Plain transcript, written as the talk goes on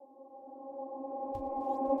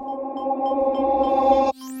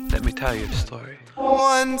tell you a story.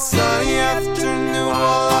 One sunny afternoon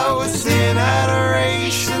while I was in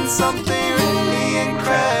adoration, something really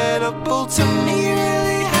incredible to me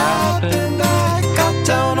really happened. I got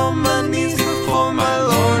down on my knees before my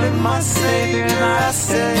Lord and my Savior, and I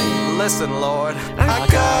said, listen, Lord, I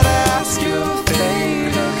gotta ask you a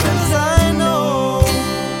favor, 'cause I know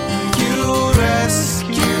you'll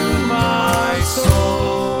rescue my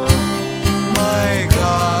soul, my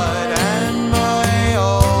God and my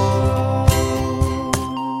all.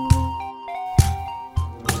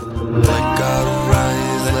 Let God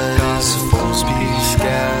arise, let his foes be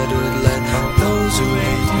scattered, let those who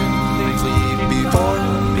hate him flee before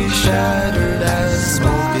him be shattered. As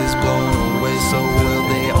smoke is blown away, so will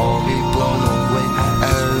they all be blown away.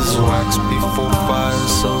 As wax before fire,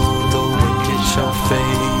 so the wicked shall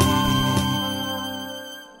fade.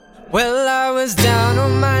 Well, I was down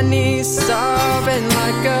on my knees, sobbing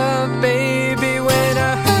like a baby, when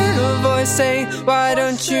I heard a voice say, why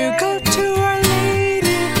don't you go to Our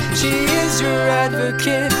Lady? She is your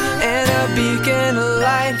advocate and a beacon of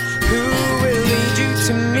light, who will lead you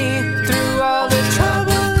to me through all the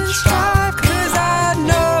trouble and strife. 'Cause I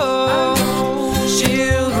know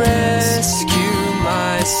she'll rescue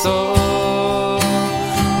my soul,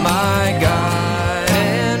 my God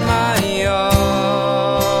and my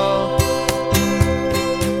all.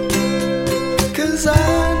 'Cause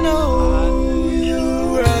I know you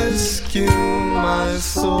rescue my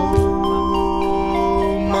soul.